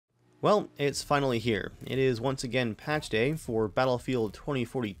Well, it's finally here. It is once again patch day for Battlefield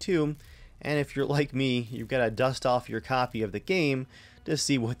 2042, and if you're like me, you've got to dust off your copy of the game to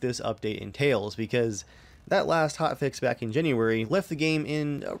see what this update entails, because that last hotfix back in January left the game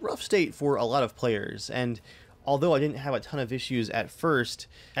in a rough state for a lot of players. And although I didn't have a ton of issues at first,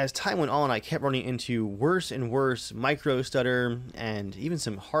 as time went on I kept running into worse and worse micro stutter and even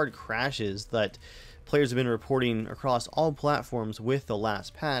some hard crashes that players have been reporting across all platforms with the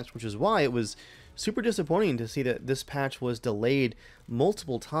last patch, which is why it was super disappointing to see that this patch was delayed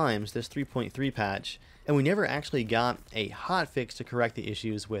multiple times, this 3.3 patch, and we never actually got a hotfix to correct the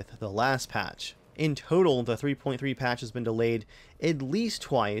issues with the last patch. In total, the 3.3 patch has been delayed at least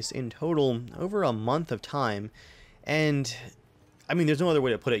twice, in total over a month of time, and I mean, there's no other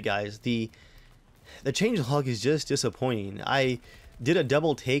way to put it, guys. The changelog is just disappointing. I did a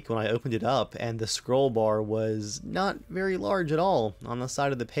double take when I opened it up, and the scroll bar was not very large at all on the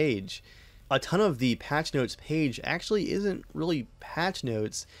side of the page. A ton of the patch notes page actually isn't really patch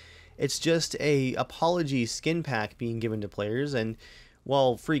notes. It's just a apology skin pack being given to players, and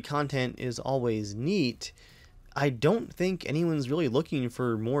while free content is always neat, I don't think anyone's really looking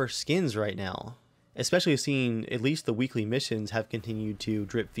for more skins right now, especially seeing at least the weekly missions have continued to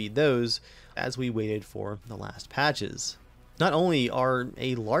drip feed those as we waited for the last patches. Not only are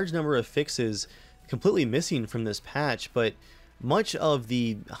a large number of fixes completely missing from this patch, but much of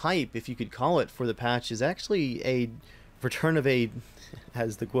the hype, if you could call it, for the patch is actually a return of a,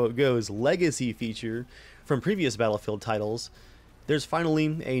 as the quote goes, legacy feature from previous Battlefield titles. There's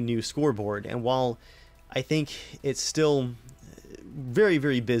finally a new scoreboard, and while I think it's still very,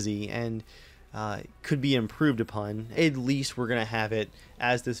 very busy and could be improved upon, at least we're going to have it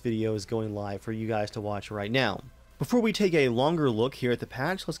as this video is going live for you guys to watch right now. Before we take a longer look here at the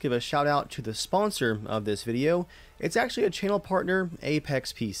patch, let's give a shout out to the sponsor of this video. It's actually a channel partner,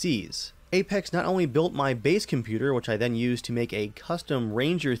 Apex PCs. Apex not only built my base computer, which I then used to make a custom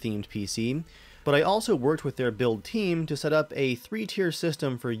Ranger themed PC, but I also worked with their build team to set up a 3-tier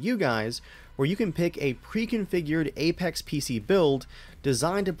system for you guys where you can pick a pre-configured Apex PC build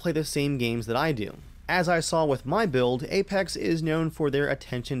designed to play the same games that I do. As I saw with my build, Apex is known for their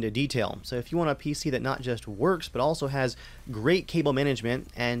attention to detail, so if you want a PC that not just works but also has great cable management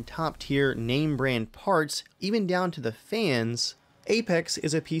and top tier name brand parts, even down to the fans, Apex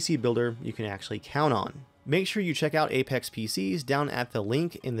is a PC builder you can actually count on. Make sure you check out Apex PCs down at the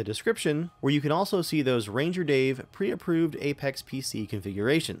link in the description, where you can also see those RangerDave pre-approved Apex PC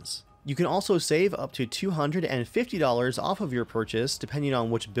configurations. You can also save up to $250 off of your purchase depending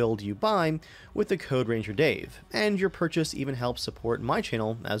on which build you buy with the code RangerDave, and your purchase even helps support my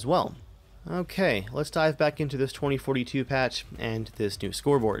channel as well. Okay, let's dive back into this 2042 patch and this new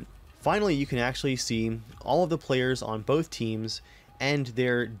scoreboard. Finally, you can actually see all of the players on both teams and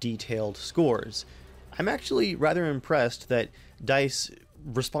their detailed scores. I'm actually rather impressed that DICE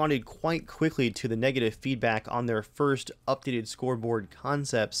responded quite quickly to the negative feedback on their first updated scoreboard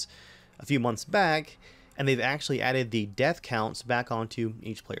concepts a few months back, and they've actually added the death counts back onto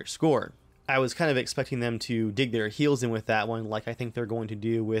each player's score. I was kind of expecting them to dig their heels in with that one, like I think they're going to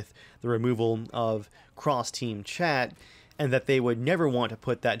do with the removal of cross-team chat, and that they would never want to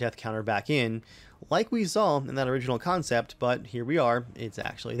put that death counter back in, like we saw in that original concept, but here we are, it's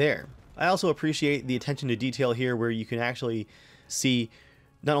actually there. I also appreciate the attention to detail here, where you can actually see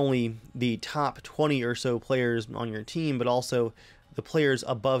not only the top 20 or so players on your team, but also the players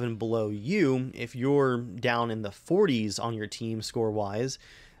above and below you if you're down in the 40s on your team score-wise.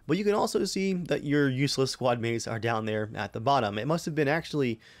 But you can also see that your useless squad mates are down there at the bottom. It must have been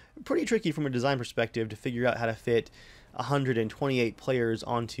actually pretty tricky from a design perspective to figure out how to fit 128 players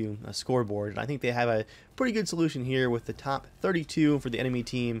onto a scoreboard. And I think they have a pretty good solution here with the top 32 for the enemy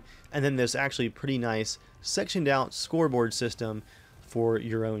team, and then this actually pretty nice sectioned out scoreboard system for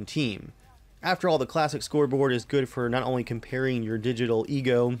your own team. After all, the classic scoreboard is good for not only comparing your digital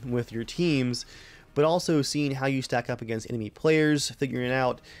ego with your teams, but also seeing how you stack up against enemy players, figuring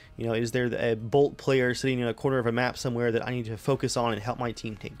out, you know, is there a bolt player sitting in a corner of a map somewhere that I need to focus on and help my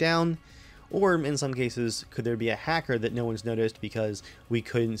team take down? Or in some cases, could there be a hacker that no one's noticed because we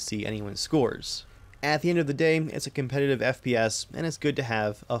couldn't see anyone's scores? At the end of the day, it's a competitive FPS, and it's good to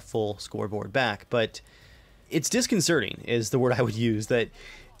have a full scoreboard back, but it's disconcerting is the word I would use, that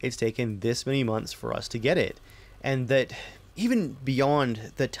it's taken this many months for us to get it, and that even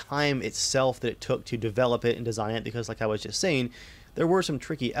beyond the time itself that it took to develop it and design it, because like I was just saying, there were some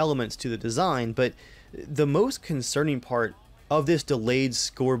tricky elements to the design, but the most concerning part of this delayed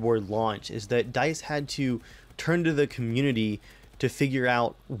scoreboard launch is that DICE had to turn to the community to figure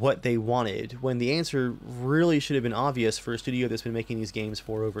out what they wanted, when the answer really should have been obvious for a studio that's been making these games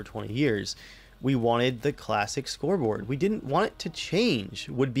for over 20 years. We wanted the classic scoreboard. We didn't want it to change,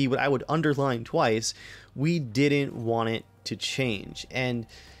 would be what I would underline twice. We didn't want it to change. And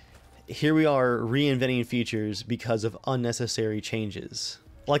here we are reinventing features because of unnecessary changes.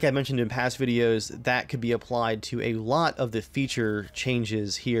 Like I mentioned in past videos, that could be applied to a lot of the feature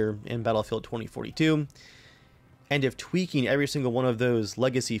changes here in Battlefield 2042. And if tweaking every single one of those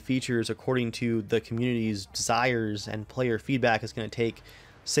legacy features according to the community's desires and player feedback is going to take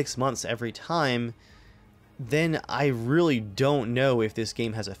 6 months every time, then I really don't know if this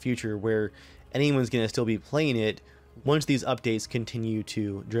game has a future where anyone's going to still be playing it once these updates continue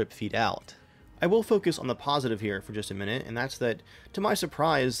to drip feed out. I will focus on the positive here for just a minute, and that's that, to my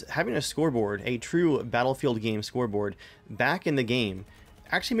surprise, having a scoreboard, a true Battlefield game scoreboard, back in the game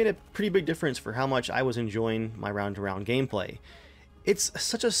actually made a pretty big difference for how much I was enjoying my round-to-round gameplay. It's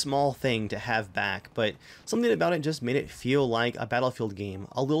such a small thing to have back, but something about it just made it feel like a Battlefield game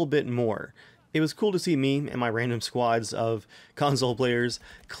a little bit more. It was cool to see me and my random squads of console players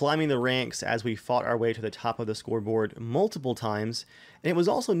climbing the ranks as we fought our way to the top of the scoreboard multiple times, and it was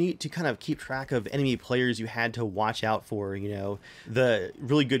also neat to kind of keep track of enemy players you had to watch out for, you know, the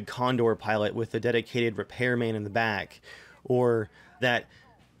really good Condor pilot with the dedicated repairman in the back, or that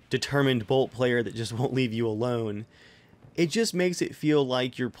determined Bolt player that just won't leave you alone. It just makes it feel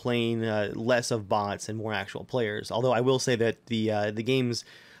like you're playing less of bots and more actual players, although I will say that the game's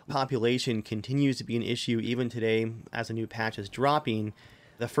population continues to be an issue even today as a new patch is dropping.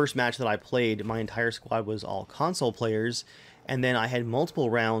 The first match that I played, my entire squad was all console players, and then I had multiple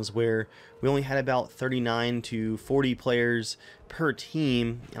rounds where we only had about 39 to 40 players per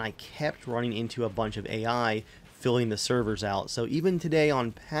team, and I kept running into a bunch of AI filling the servers out. So even today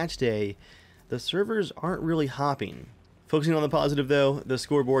on patch day, the servers aren't really hopping. Focusing on the positive though, the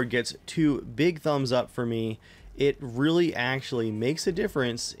scoreboard gets 2 big thumbs up for me. It really actually makes a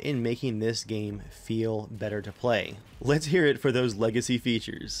difference in making this game feel better to play. Let's hear it for those legacy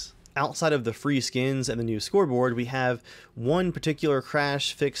features. Outside of the free skins and the new scoreboard, we have one particular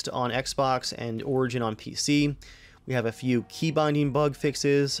crash fixed on Xbox and Origin on PC. We have a few key binding bug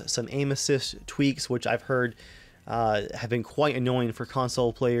fixes, some aim assist tweaks, which I've heard have been quite annoying for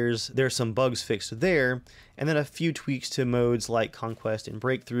console players. There's some bugs fixed there, and then a few tweaks to modes like Conquest and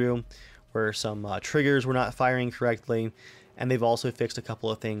Breakthrough, where some triggers were not firing correctly, and they've also fixed a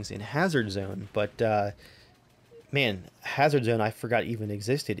couple of things in Hazard Zone. But man, Hazard Zone I forgot even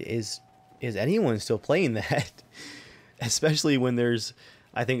existed. Is anyone still playing that? Especially when there's,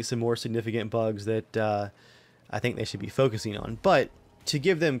 I think, some more significant bugs that I think they should be focusing on. But to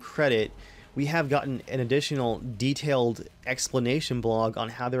give them credit, we have gotten an additional detailed explanation blog on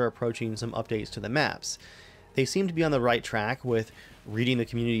how they're approaching some updates to the maps. They seem to be on the right track with reading the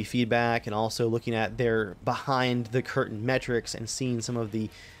community feedback and also looking at their behind the curtain metrics and seeing some of the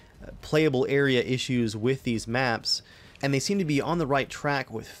playable area issues with these maps. And they seem to be on the right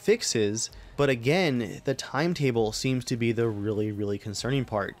track with fixes, but again, the timetable seems to be the really concerning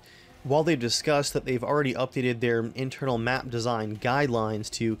part. While they've discussed that they've already updated their internal map design guidelines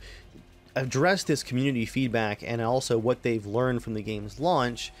to address this community feedback and also what they've learned from the game's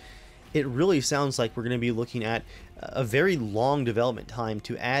launch, it really sounds like we're going to be looking at a very long development time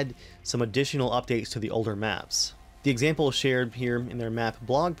to add some additional updates to the older maps. The examples shared here in their map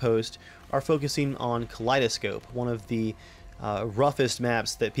blog post are focusing on Kaleidoscope, one of the roughest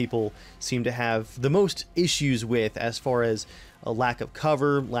maps that people seem to have the most issues with as far as a lack of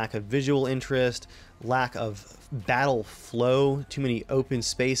cover, lack of visual interest, lack of battle flow, too many open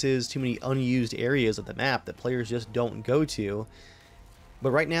spaces, too many unused areas of the map that players just don't go to. But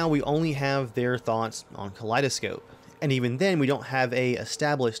right now we only have their thoughts on Kaleidoscope, and even then we don't have a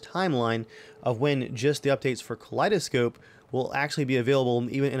established timeline of when just the updates for Kaleidoscope will actually be available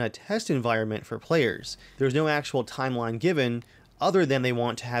even in a test environment for players. There's no actual timeline given other than they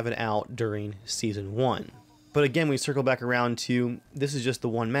want to have it out during Season 1. But again, we circle back around to, this is just the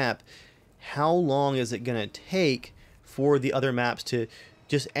one map. How long is it going to take for the other maps to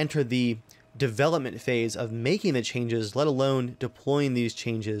just enter the development phase of making the changes, let alone deploying these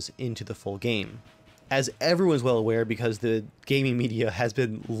changes into the full game? As everyone's well aware, because the gaming media has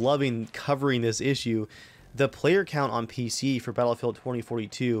been loving covering this issue, the player count on PC for Battlefield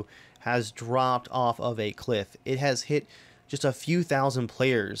 2042 has dropped off of a cliff. It has hit just a few thousand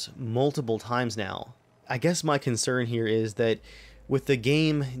players multiple times now. I guess my concern here is that with the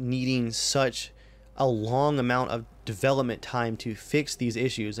game needing such a long amount of development time to fix these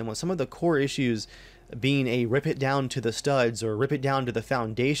issues, and with some of the core issues being a rip it down to the studs or rip it down to the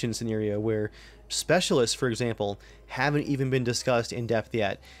foundation scenario where specialists, for example, haven't even been discussed in depth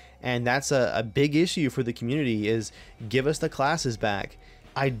yet. And that's a big issue for the community, is give us the classes back.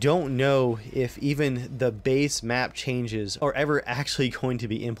 I don't know if even the base map changes are ever actually going to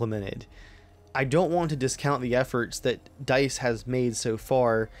be implemented. I don't want to discount the efforts that DICE has made so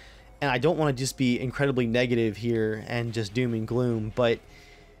far, and I don't want to just be incredibly negative here and just doom and gloom, but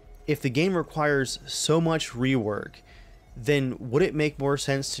if the game requires so much rework, then would it make more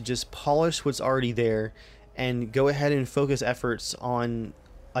sense to just polish what's already there and go ahead and focus efforts on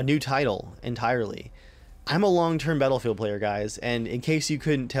a new title entirely? I'm a long-term Battlefield player, guys, and in case you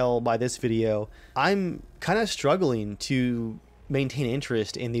couldn't tell by this video, I'm kind of struggling to maintain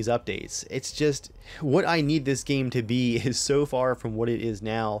interest in these updates. It's just what I need this game to be is so far from what it is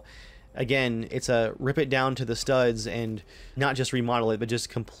now. Again, it's a rip it down to the studs and not just remodel it, but just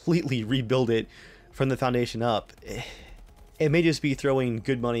completely rebuild it from the foundation up. It may just be throwing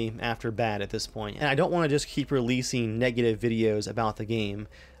good money after bad at this point, and I don't want to just keep releasing negative videos about the game.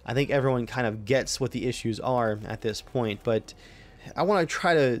 I think everyone kind of gets what the issues are at this point, but I want to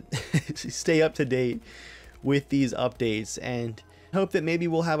try to stay up to date with these updates and hope that maybe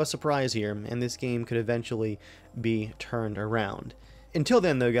we'll have a surprise here and this game could eventually be turned around. Until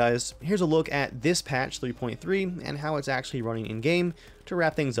then though, guys, here's a look at this patch 3.3 and how it's actually running in game to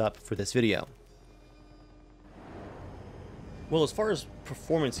wrap things up for this video. Well, as far as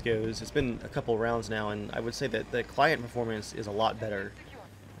performance goes, it's been a couple rounds now, and I would say that the client performance is a lot better.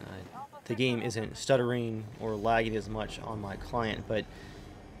 The game isn't stuttering or lagging as much on my client, but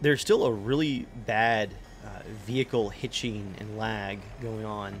there's still a really bad vehicle hitching and lag going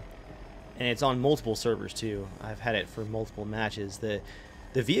on, and it's on multiple servers too. I've had it for multiple matches. The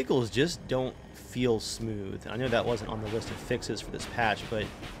vehicles just don't feel smooth. I know that wasn't on the list of fixes for this patch, but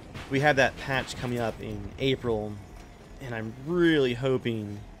we have that patch coming up in April, and I'm really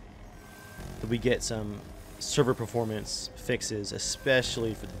hoping that we get some server performance fixes,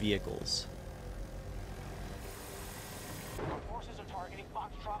 especially for the vehicles.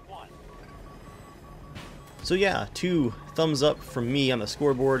 So yeah, 2 thumbs up from me on the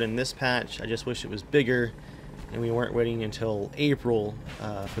scoreboard in this patch. I just wish it was bigger and we weren't waiting until April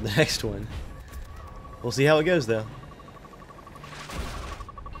for the next one. We'll see how it goes though.